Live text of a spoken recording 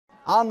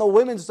On the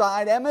women's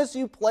side,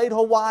 MSU played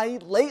Hawaii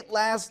late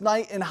last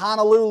night in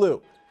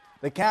Honolulu.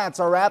 The Cats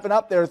are wrapping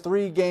up their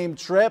 3-game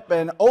trip,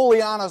 and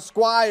Oleana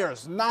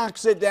Squires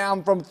knocks it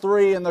down from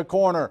 3 in the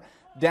corner.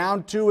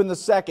 Down 2 in the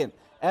second.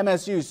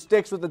 MSU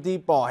sticks with the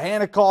deep ball.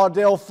 Hannah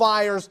Caudill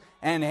fires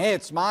and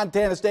hits.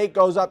 Montana State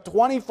goes up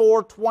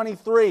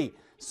 24-23.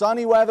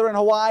 Sunny weather in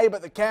Hawaii,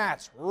 but the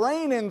Cats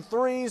raining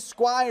 3s.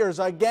 Squires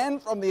again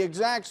from the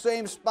exact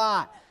same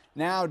spot.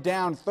 Now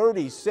down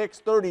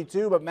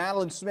 36-32, but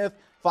Madeline Smith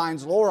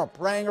finds Laura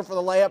Pranger for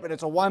the layup, and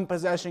it's a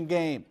 1-possession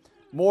game.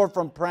 More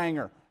from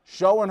Pranger,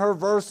 showing her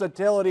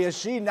versatility as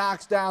she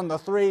knocks down the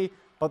 3,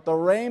 but the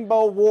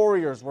Rainbow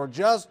Warriors were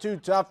just too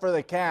tough for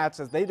the Cats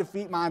as they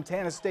defeat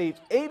Montana State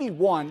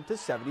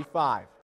 81-75.